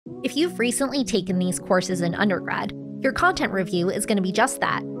If you've recently taken these courses in undergrad, your content review is going to be just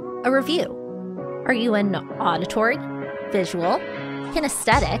that, a review. Are you an auditory, visual,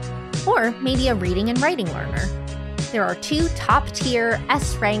 kinesthetic, or maybe a reading and writing learner? There are 2 top-tier,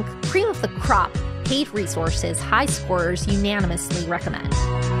 S-rank, cream-of-the-crop paid resources high scorers unanimously recommend.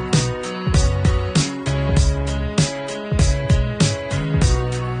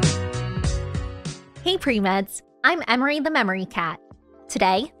 Hey pre-meds, I'm Emery the Memory Cat.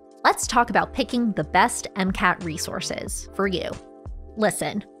 Today, let's talk about picking the best MCAT resources for you.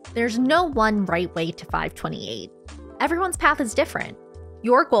 Listen, there's no one right way to 528. Everyone's path is different.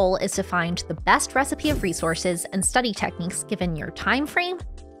 Your goal is to find the best recipe of resources and study techniques given your time frame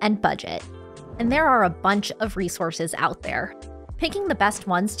and budget. And there are a bunch of resources out there. Picking the best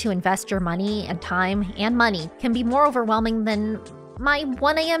ones to invest your money and time and money can be more overwhelming than my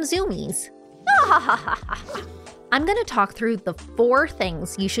 1 a.m. Zoomies. I'm going to talk through the 4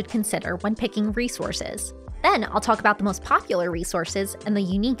 things you should consider when picking resources. Then I'll talk about the most popular resources and the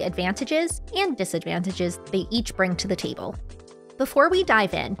unique advantages and disadvantages they each bring to the table. Before we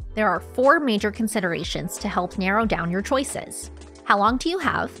dive in, there are 4 major considerations to help narrow down your choices. How long do you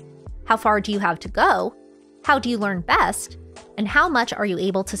have? How far do you have to go? How do you learn best? And how much are you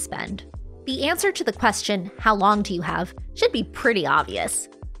able to spend? The answer to the question, how long do you have, should be pretty obvious.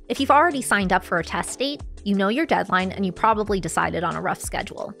 If you've already signed up for a test date, you know your deadline and you probably decided on a rough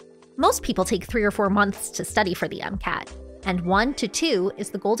schedule. Most people take 3 or 4 months to study for the MCAT, and 1 to 2 is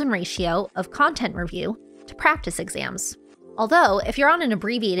the golden ratio of content review to practice exams. Although, if you're on an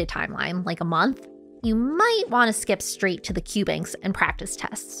abbreviated timeline, like a month, you might want to skip straight to the Q-banks and practice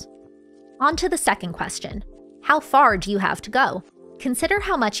tests. On to the second question. How far do you have to go? Consider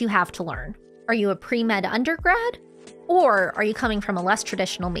how much you have to learn. Are you a pre-med undergrad? Or are you coming from a less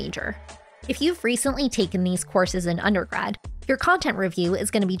traditional major? If you've recently taken these courses in undergrad, your content review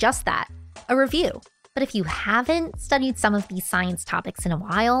is going to be just that, a review. But if you haven't studied some of these science topics in a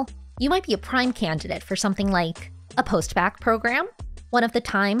while, you might be a prime candidate for something like a post-bac program, one of the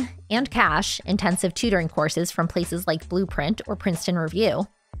time and cash intensive tutoring courses from places like Blueprint or Princeton Review,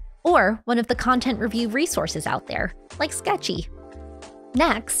 or one of the content review resources out there, like Sketchy.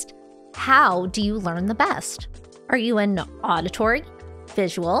 Next, how do you learn the best? Are you an auditory,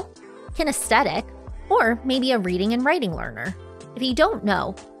 visual, kinesthetic, or maybe a reading and writing learner? If you don't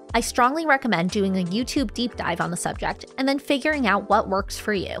know, I strongly recommend doing a YouTube deep dive on the subject and then figuring out what works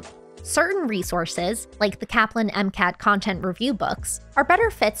for you. Certain resources, like the Kaplan MCAT content review books, are better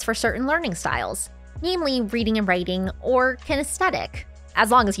fits for certain learning styles, namely reading and writing or kinesthetic,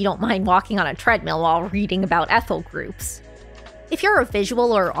 as long as you don't mind walking on a treadmill while reading about ethyl groups. If you're a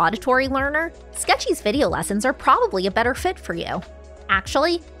visual or auditory learner, Sketchy's video lessons are probably a better fit for you.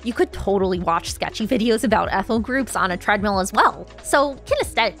 Actually, you could totally watch Sketchy videos about ethyl groups on a treadmill as well, so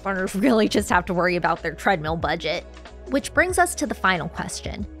kinesthetic learners really just have to worry about their treadmill budget. Which brings us to the final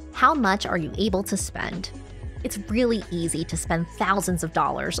question. How much are you able to spend? It's really easy to spend thousands of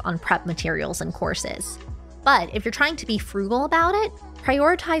dollars on prep materials and courses. But if you're trying to be frugal about it,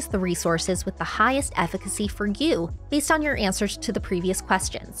 prioritize the resources with the highest efficacy for you based on your answers to the previous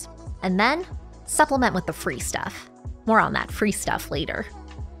questions. And then, supplement with the free stuff. More on that free stuff later.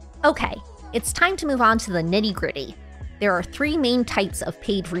 Okay, it's time to move on to the nitty-gritty. There are 3 main types of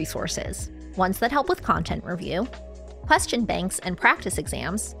paid resources. Ones that help with content review, question banks and practice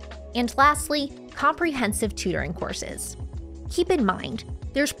exams, and lastly, comprehensive tutoring courses. Keep in mind,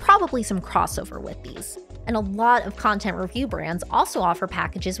 there's probably some crossover with these, and a lot of content review brands also offer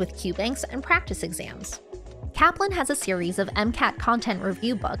packages with Q-banks and practice exams. Kaplan has a series of MCAT content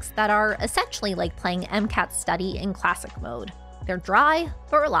review books that are essentially like playing MCAT study in classic mode. They're dry,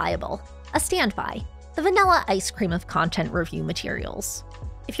 but reliable. A standby, the vanilla ice cream of content review materials.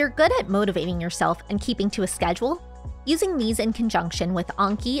 If you're good at motivating yourself and keeping to a schedule, using these in conjunction with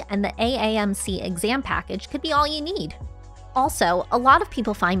Anki and the AAMC exam package could be all you need. Also, a lot of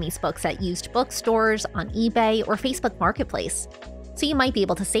people find these books at used bookstores, on eBay, or Facebook Marketplace, so you might be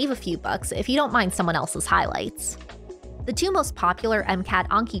able to save a few bucks if you don't mind someone else's highlights. The 2 most popular MCAT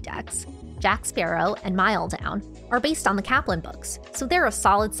Anki decks, Jack Sparrow and Mile Down, are based on the Kaplan books, so they're a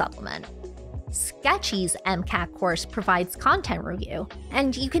solid supplement. Sketchy's MCAT course provides content review,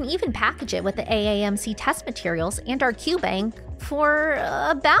 and you can even package it with the AAMC test materials and our Q-bank for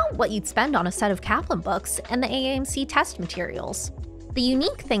about what you'd spend on a set of Kaplan books and the AAMC test materials. The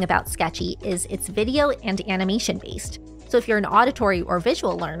unique thing about Sketchy is it's video and animation based, so if you're an auditory or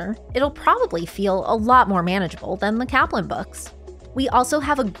visual learner, it'll probably feel a lot more manageable than the Kaplan books. We also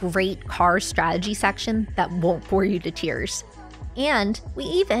have a great cars strategy section that won't bore you to tears. And we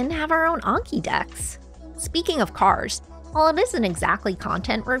even have our own Anki decks. Speaking of cars, While it isn't exactly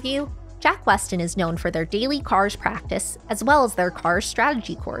content review, Jack Weston is known for their daily cars practice as well as their cars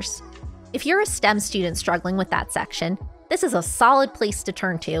strategy course. If you're a STEM student struggling with that section, this is a solid place to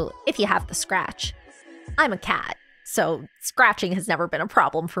turn to if you have the scratch. I'm a cat, so scratching has never been a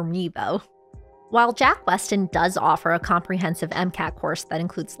problem for me though. While Jack Weston does offer a comprehensive MCAT course that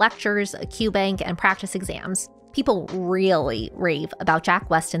includes lectures, a QBank, and practice exams, people really rave about Jack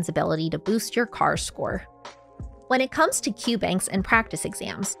Weston's ability to boost your CARS score. When it comes to QBanks and practice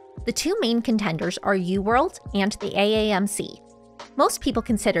exams, the two main contenders are UWorld and the AAMC. Most people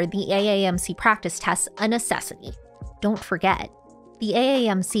consider the AAMC practice tests a necessity. Don't forget, the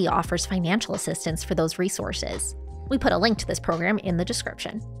AAMC offers financial assistance for those resources. We put a link to this program in the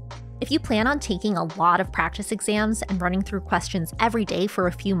description. If you plan on taking a lot of practice exams and running through questions every day for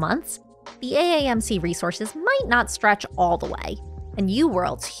a few months, the AAMC resources might not stretch all the way. And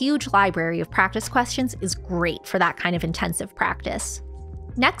UWorld's huge library of practice questions is great for that kind of intensive practice.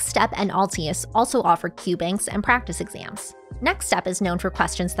 Next Step and Altius also offer QBanks and practice exams. Next Step is known for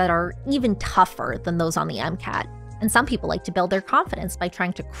questions that are even tougher than those on the MCAT, and some people like to build their confidence by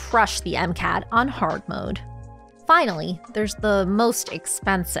trying to crush the MCAT on hard mode. Finally, there's the most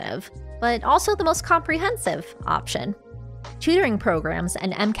expensive, but also the most comprehensive option. Tutoring programs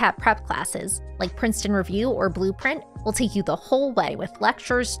and MCAT prep classes, like Princeton Review or Blueprint, will take you the whole way with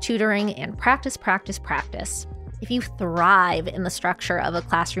lectures, tutoring, and practice. If you thrive in the structure of a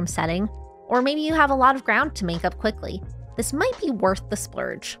classroom setting, or maybe you have a lot of ground to make up quickly, this might be worth the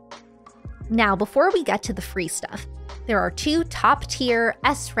splurge. Now, before we get to the free stuff, there are two top-tier,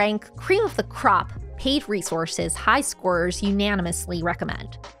 S-rank, cream of the crop paid resources high scorers unanimously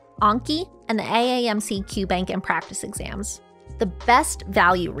recommend: Anki and the AAMC QBank and practice exams. The best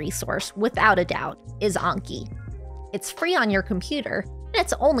value resource, without a doubt, is Anki. It's free on your computer, and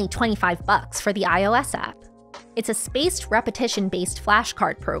it's only $25 for the iOS app. It's a spaced, repetition-based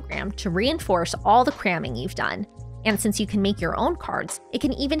flashcard program to reinforce all the cramming you've done. And since you can make your own cards, it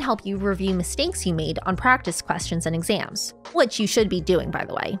can even help you review mistakes you made on practice questions and exams, which you should be doing, by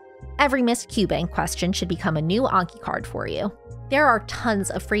the way. Every missed QBank question should become a new Anki card for you. There are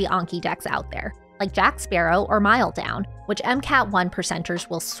tons of free Anki decks out there, like Jack Sparrow or Mile Down, which MCAT 1%ers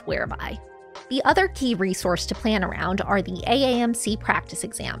will swear by. The other key resource to plan around are the AAMC practice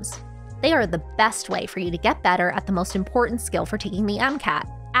exams. They are the best way for you to get better at the most important skill for taking the MCAT,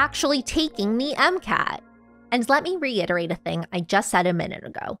 actually taking the MCAT. And let me reiterate a thing I just said a minute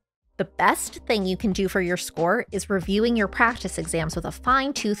ago. The best thing you can do for your score is reviewing your practice exams with a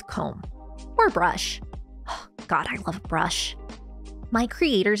fine-tooth comb. Or brush. Oh, God, I love a brush. My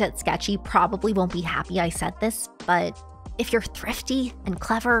creators at Sketchy probably won't be happy I said this, but if you're thrifty and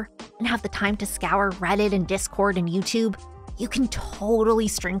clever and have the time to scour Reddit and Discord and YouTube, you can totally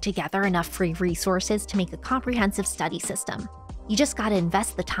string together enough free resources to make a comprehensive study system. You just gotta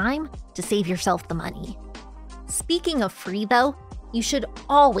invest the time to save yourself the money. Speaking of free though, you should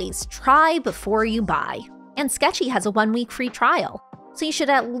always try before you buy. And Sketchy has a 1-week free trial, so you should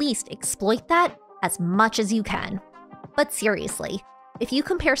at least exploit that as much as you can. But seriously, if you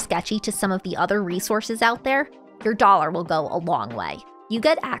compare Sketchy to some of the other resources out there, your dollar will go a long way. You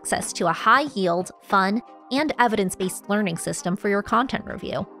get access to a high-yield, fun, and evidence-based learning system for your content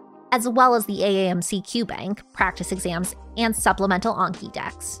review, as well as the AAMC QBank, practice exams, and supplemental Anki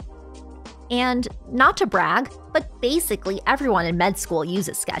decks. And not to brag, but basically everyone in med school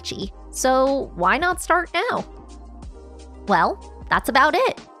uses Sketchy, so why not start now? Well, that's about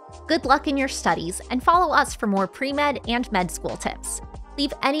it. Good luck in your studies, and follow us for more pre-med and med school tips.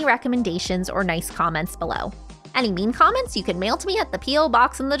 Leave any recommendations or nice comments below. Any mean comments you can mail to me at the P.O.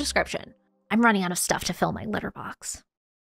 box in the description. I'm running out of stuff to fill my litter box.